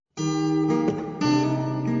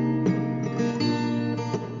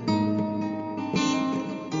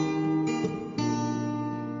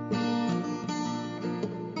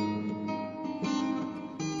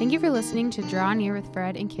for listening to Draw Near with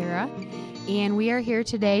Fred and Kara. And we are here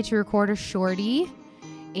today to record a shorty.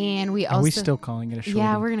 And we also... Are we still calling it a shorty?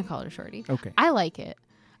 Yeah, we're going to call it a shorty. Okay. I like it.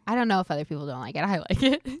 I don't know if other people don't like it. I like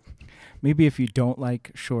it. Maybe if you don't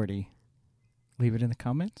like shorty, leave it in the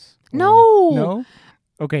comments? No. No?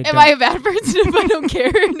 Okay. Am I a bad person if I don't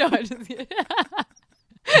care? No, I just kidding.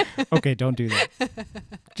 Okay, don't do that.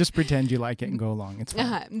 Just pretend you like it and go along. It's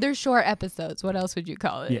fine. They're short episodes. What else would you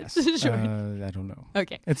call it? Yes. Short. I don't know.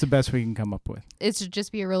 Okay. It's the best we can come up with. It should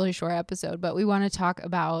just be a really short episode, but we want to talk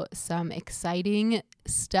about some exciting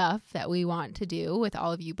stuff that we want to do with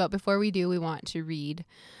all of you. But before we do, we want to read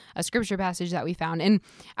a scripture passage that we found. And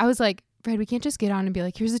I was like, Fred, we can't just get on and be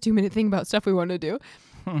like, here's a 2-minute thing about stuff we want to do.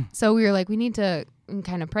 So we were like, we need to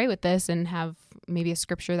kind of pray with this and have maybe a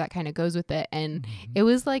scripture that kind of goes with it. And it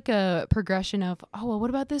was like a progression of, oh, well,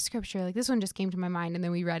 what about this scripture? Like this one just came to my mind, and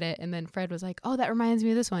then we read it, and then Fred was like, oh, that reminds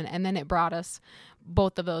me of this one. And then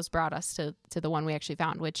both of those brought us to the one we actually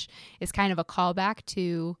found, which is kind of a callback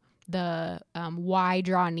to the Why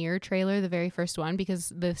Draw Near trailer, the very first one,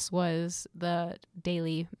 because this was the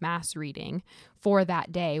daily mass reading for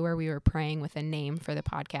that day where we were praying with a name for the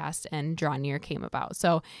podcast, and Draw Near came about.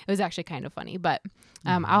 So it was actually kind of funny, but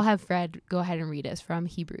I'll have Fred go ahead and read us from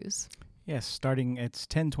Hebrews. Yes, starting, it's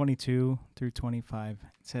 10:22 through 25.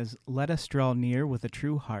 It says, "Let us draw near with a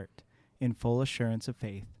true heart, in full assurance of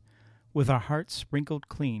faith, with our hearts sprinkled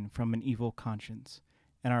clean from an evil conscience,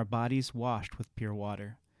 and our bodies washed with pure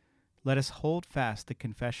water. Let us hold fast the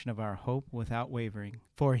confession of our hope without wavering,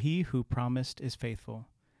 for he who promised is faithful.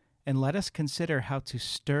 And let us consider how to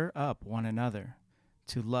stir up one another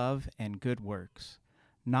to love and good works,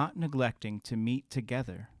 not neglecting to meet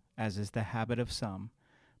together, as is the habit of some,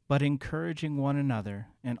 but encouraging one another,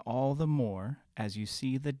 and all the more as you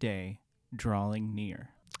see the day drawing near."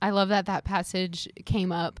 I love that passage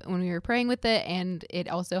came up when we were praying with it, and it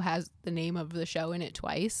also has the name of the show in it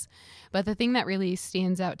twice. But the thing that really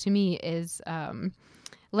stands out to me is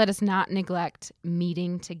let us not neglect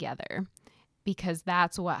meeting together, because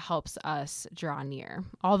that's what helps us draw near,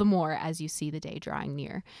 all the more as you see the day drawing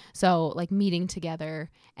near. So like meeting together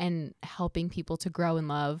and helping people to grow in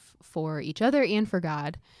love for each other and for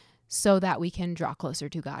God, so that we can draw closer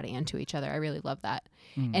to God and to each other. I really love that.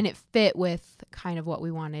 And it fit with kind of what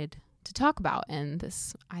we wanted to talk about. And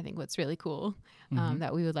this, I think, what's really cool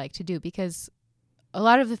that we would like to do, because a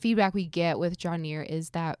lot of the feedback we get with Draw Near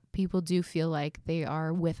is that people do feel like they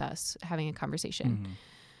are with us having a conversation.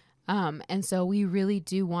 And so we really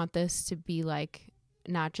do want this to be like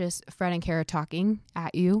not just Fred and Kara talking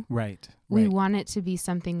at you. Right. We want it to be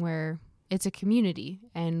something where it's a community,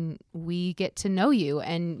 and we get to know you,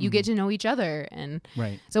 and you get to know each other. And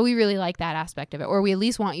so we really like that aspect of it, or we at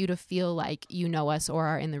least want you to feel like you know us or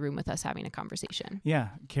are in the room with us having a conversation.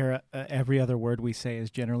 Yeah, Kara, every other word we say is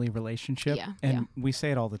generally relationship. And we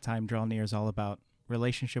say it all the time. Draw Near is all about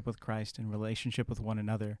relationship with Christ and relationship with one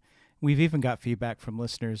another. We've even got feedback from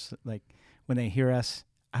listeners, like when they hear us,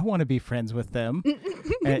 I want to be friends with them,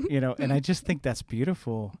 and I just think that's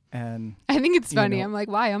beautiful. And I think it's funny. I'm like,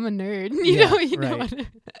 why? I'm a nerd. You know.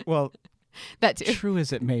 Well, that too. True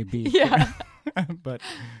as it may be. Yeah. but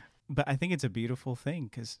I think it's a beautiful thing,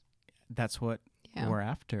 because that's what we're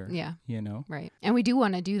after. Yeah. Right. And we do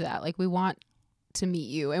want to do that. Like, we want to meet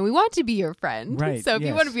you, and we want to be your friend. Right. So if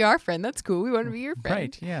you want to be our friend, that's cool. We want to be your friend.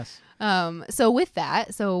 Right. Yes. So with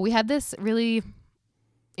that, we had this really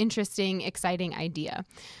interesting, exciting idea.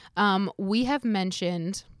 We have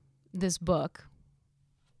mentioned this book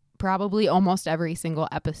probably almost every single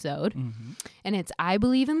episode, and it's I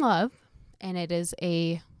Believe in Love, and it is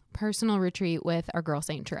a personal retreat with our girl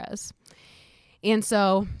Saint Therese. And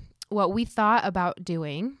so what we thought about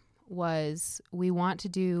doing was we want to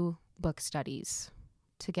do book studies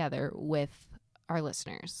together with our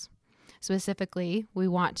listeners. Specifically, we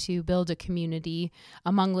want to build a community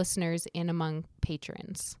among listeners and among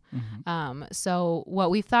patrons. So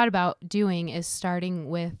what we've thought about doing is starting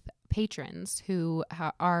with patrons who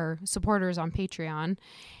are supporters on Patreon,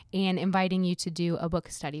 and inviting you to do a book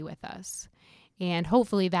study with us. And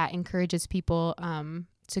hopefully that encourages people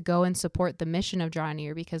to go and support the mission of Draw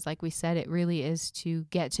Near, because like we said, it really is to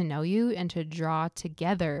get to know you and to draw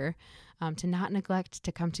together, to not neglect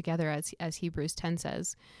to come together, as Hebrews 10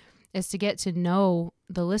 says. Is to get to know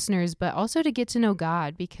the listeners, but also to get to know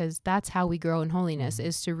God, because that's how we grow in holiness,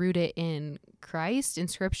 is to root it in Christ, in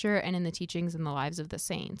Scripture, and in the teachings and the lives of the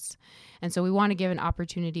saints. And so we want to give an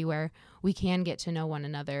opportunity where we can get to know one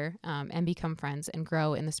another and become friends and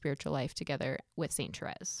grow in the spiritual life together with Saint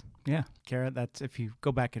Therese. Yeah, Kara, that's, if you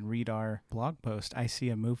go back and read our blog post, I See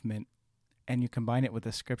a Movement, and you combine it with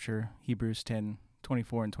the scripture, Hebrews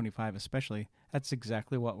 10:24 and 25 especially, that's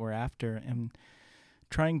exactly what we're after, and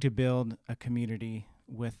trying to build a community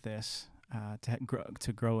with this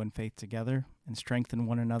to grow in faith together and strengthen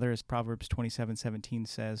one another, as Proverbs 27:17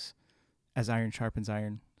 says, "As iron sharpens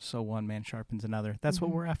iron, so one man sharpens another." That's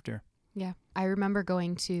what we're after. Yeah. I remember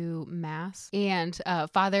going to Mass, and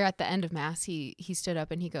Father at the end of Mass, he stood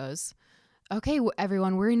up and he goes, "Okay,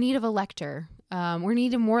 everyone, we're in need of a lector. We're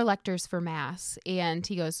needing more lectors for Mass." And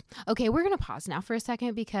he goes, "Okay, we're going to pause now for a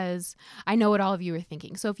second because I know what all of you are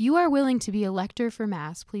thinking. So if you are willing to be a lector for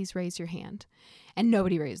Mass, please raise your hand." And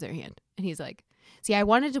nobody raised their hand. And he's like, see, I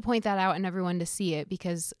wanted to point that out and everyone to see it,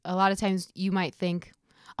 because a lot of times you might think,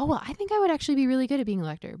 oh, well, I think I would actually be really good at being a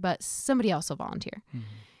lector, but somebody else will volunteer.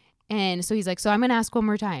 Mm-hmm. And so he's like, so I'm going to ask one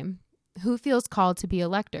more time, who feels called to be a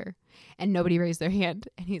lector? And nobody raised their hand.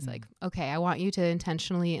 And he's like, okay, I want you to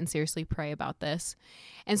intentionally and seriously pray about this.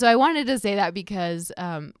 And so I wanted to say that because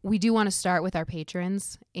we do want to start with our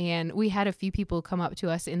patrons. And we had a few people come up to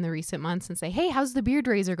us in the recent months and say, hey, how's the beard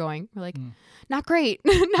raiser going? We're like, not great,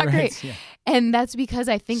 not great. Yeah. And that's because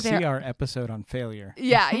I think see our episode on failure.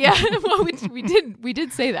 Yeah. Well, we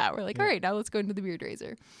did say that. We're like, all right, now let's go into the beard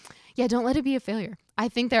raiser. Yeah, don't let it be a failure. I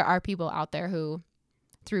think there are people out there who,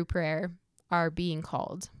 through prayer, are being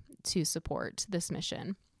called to support this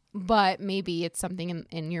mission. But maybe it's something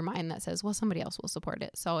in your mind that says, well, somebody else will support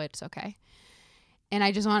it, so it's okay. And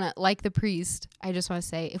I just want to, like the priest, I just want to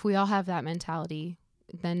say, if we all have that mentality,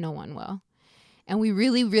 then no one will. And we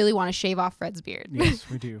really, really want to shave off Fred's beard. Yes,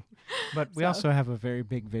 we do. But we also have a very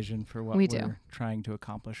big vision for what we're trying to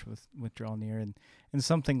accomplish with Draw Near. And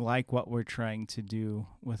something like what we're trying to do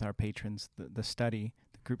with our patrons, the study,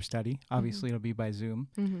 the group study. Obviously, it'll be by Zoom.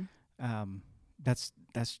 Mm-hmm. That's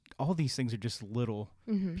all these things are just little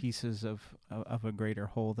pieces of a greater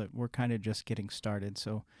whole that we're kind of just getting started.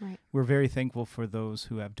 So we're very thankful for those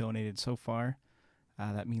who have donated so far.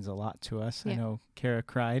 That means a lot to us. Yeah. I know Kara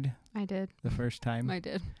cried. I did. The first time. I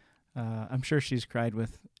did. I'm sure she's cried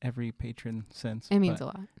with every patron since. It means a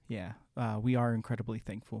lot. Yeah. We are incredibly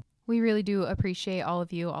thankful. We really do appreciate all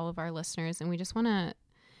of you, all of our listeners, and we just want to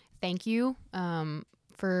thank you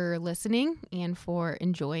for listening and for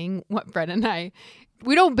enjoying what Fred and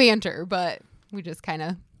we don't banter, but we just kind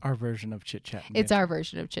of... Our version of chit chat. It's our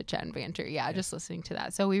version of chit chat and banter. Yeah, just listening to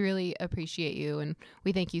that. So we really appreciate you, and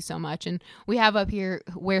we thank you so much. And we have up here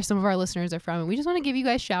where some of our listeners are from, and we just want to give you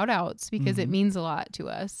guys shout outs because it means a lot to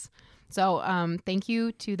us. So thank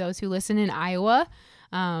you to those who listen in Iowa.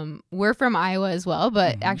 We're from Iowa as well,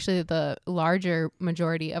 but actually the larger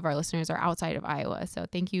majority of our listeners are outside of Iowa. So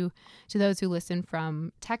thank you to those who listen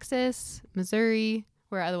from Texas, Missouri.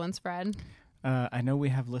 Where are other ones, Fred? I know we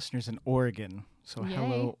have listeners in Oregon. So yay.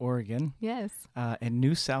 Hello, Oregon. Yes. And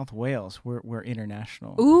New South Wales. We're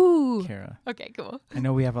international. Ooh. Kara. Okay, cool. I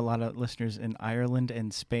know we have a lot of listeners in Ireland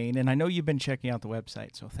and Spain, and I know you've been checking out the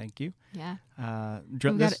website, so thank you. Yeah.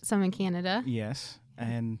 We've got some in Canada. Yes.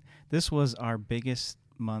 And this was our biggest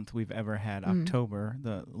month we've ever had, October,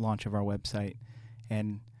 the launch of our website.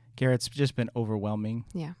 And Kara, it's just been overwhelming.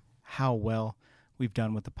 Yeah. How well we've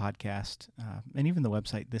done with the podcast and even the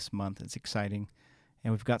website this month. It's exciting.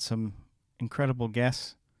 And we've got some incredible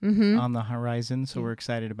guests on the horizon, so we're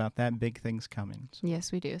excited about that. Big things coming. So.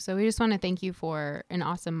 Yes, we do. So we just want to thank you for an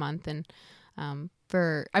awesome month, and I'm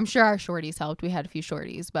sure our shorties helped. We had a few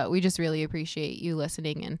shorties, but we just really appreciate you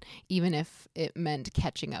listening, and even if it meant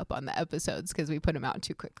catching up on the episodes because we put them out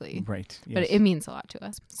too quickly. Right. Yes. But it means a lot to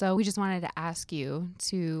us. So we just wanted to ask you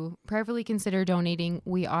to prayerfully consider donating.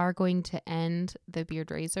 We are going to end the beard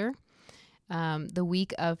raiser the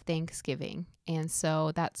week of Thanksgiving, and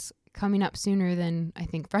so that's coming up sooner than I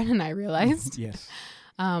think Fred and I realized. Yes.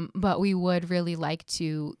 But we would really like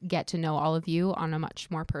to get to know all of you on a much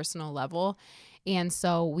more personal level. And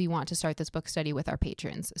so we want to start this book study with our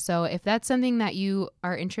patrons. So if that's something that you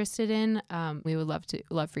are interested in, we would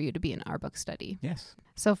love for you to be in our book study. Yes.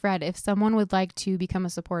 So Fred, if someone would like to become a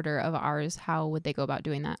supporter of ours, how would they go about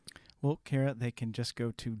doing that? Well, Kara, they can just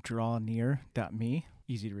go to drawnear.me.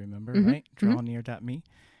 Easy to remember, right? Drawnear.me.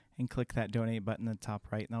 And click that donate button in the top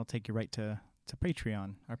right, and that'll take you right to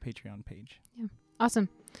Patreon, our Patreon page. Yeah, awesome.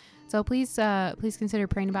 So please consider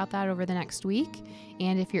praying about that over the next week.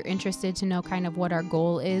 And if you're interested to know kind of what our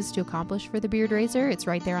goal is to accomplish for the beard raiser, it's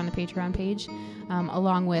right there on the Patreon page,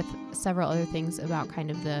 along with several other things about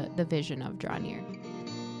kind of the vision of Draw Near.